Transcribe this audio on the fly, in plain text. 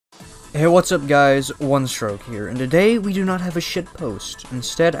Hey, what's up guys, One Stroke here, and today we do not have a shit post.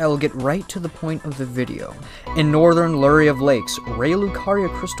 Instead, I will get right to the point of the video. In northern Lurie of Lakes, Ray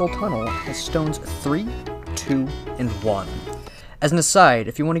Lucaria Crystal Tunnel has stones 3, 2, and 1. As an aside,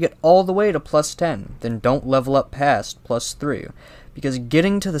 if you want to get all the way to plus 10, then don't level up past plus 3, because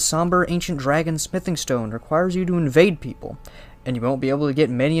getting to the somber ancient dragon smithing stone requires you to invade people, and you won't be able to get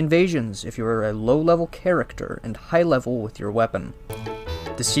many invasions if you are a low-level character and high-level with your weapon.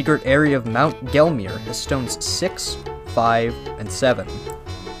 The secret area of Mount Gelmir has stones 6, 5, and 7.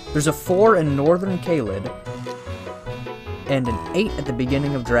 There's a 4 in northern Caelid, and an 8 at the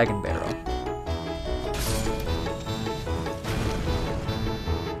beginning of Dragon Barrow.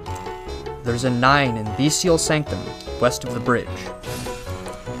 There's a 9 in Bestial Sanctum, west of the bridge.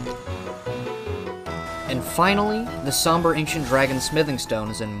 And finally, the somber ancient dragon smithing stone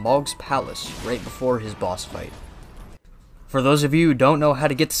is in Mohg's palace, right before his boss fight. For those of you who don't know how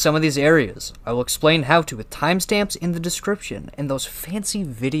to get to some of these areas, I will explain how to with timestamps in the description and those fancy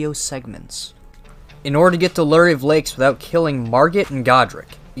video segments. In order to get to Lurie of Lakes without killing Margit and Godric,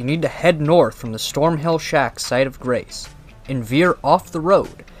 you need to head north from the Stormhill Shack site of Grace, and veer off the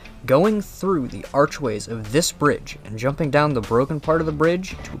road, going through the archways of this bridge and jumping down the broken part of the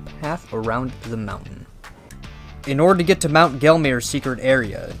bridge to a path around the mountain. In order to get to Mount Gelmir's secret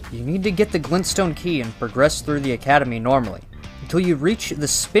area, you need to get the Glintstone key and progress through the academy normally, until you reach the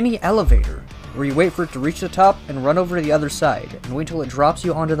spinny elevator, where you wait for it to reach the top and run over to the other side, and wait until it drops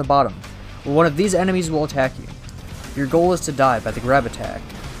you onto the bottom, where one of these enemies will attack you. Your goal is to die by the grab attack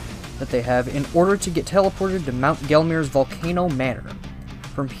that they have in order to get teleported to Mount Gelmir's Volcano Manor.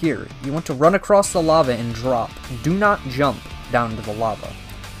 From here, you want to run across the lava and drop. Do not jump down into the lava.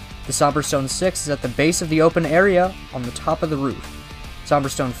 The Somberstone 6 is at the base of the open area on the top of the roof.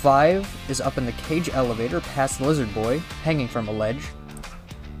 Somberstone 5 is up in the cage elevator past Lizard Boy, hanging from a ledge.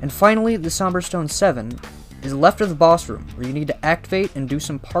 And finally, the Somberstone 7 is left of the boss room, where you need to activate and do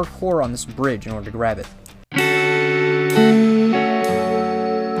some parkour on this bridge in order to grab it.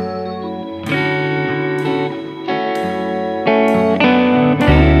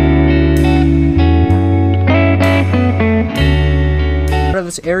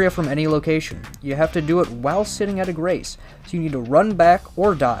 This area from any location. You have to do it while sitting at a grace, so you need to run back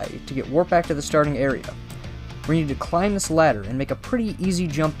or die to get warped back to the starting area, where you need to climb this ladder and make a pretty easy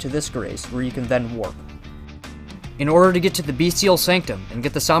jump to this grace, where you can then warp. In order to get to the Bestial Sanctum and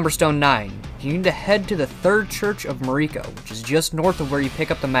get the Somberstone 9, you need to head to the third church of Mariko, which is just north of where you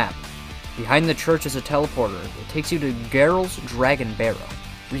pick up the map. Behind the church is a teleporter that takes you to Geralt's Dragon Barrow,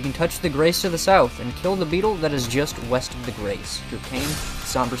 where you can touch the Grace to the south and kill the beetle that is just west of the Grace, to obtain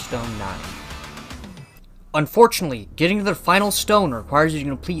Somberstone 9. Unfortunately, getting to the final stone requires you to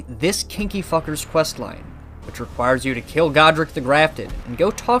complete this kinky fucker's questline, which requires you to kill Godric the Grafted and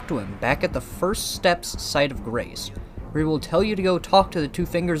go talk to him back at the First Steps site of Grace, where he will tell you to go talk to the two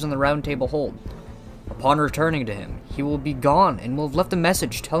fingers on the round table hold. Upon returning to him, he will be gone and will have left a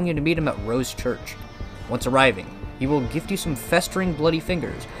message telling you to meet him at Rose Church. Once arriving, he will gift you some festering bloody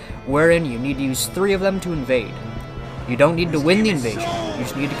fingers, wherein you need to use 3 of them to invade. You don't need to win the invasion, you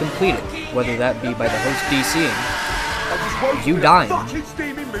just need to complete it, whether that be by the host DCing, you dying,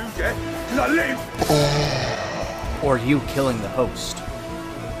 or you killing the host.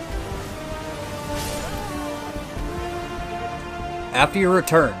 After your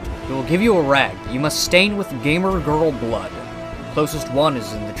return, he will give you a rag that you must stain with gamer girl blood. The closest one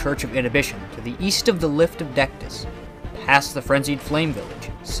is in the Church of Inhibition, to the east of the Lift of Dectus. Past the Frenzied Flame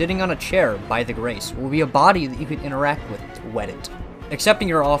Village, sitting on a chair by the Grace, will be a body that you can interact with to wed it. Accepting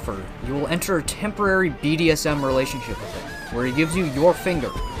your offer, you will enter a temporary BDSM relationship with him, where he gives you your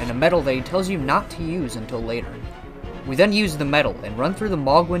finger and a medal that he tells you not to use until later. We then use the medal and run through the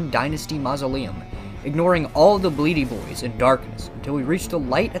Mohgwyn Dynasty Mausoleum, ignoring all the Bleedy Boys in darkness until we reach the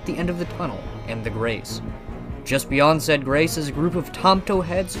light at the end of the tunnel and the Grace. Just beyond said Grace is a group of Tomto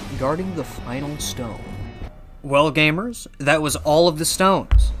heads guarding the final stone. Well, gamers, that was all of the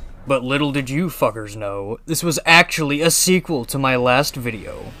stones. But little did you fuckers know, this was actually a sequel to my last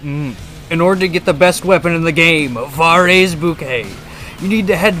video. In order to get the best weapon in the game, Varay's Bouquet, you need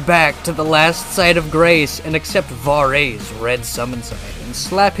to head back to the last site of Grace and accept Varay's red summon sign and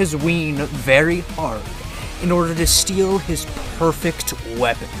slap his ween very hard in order to steal his perfect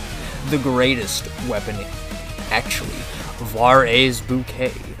weapon. The greatest weapon, actually, Varay's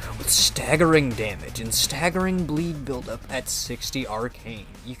Bouquet, with staggering damage and staggering bleed buildup at 60 arcane.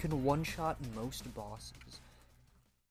 You can one-shot most bosses.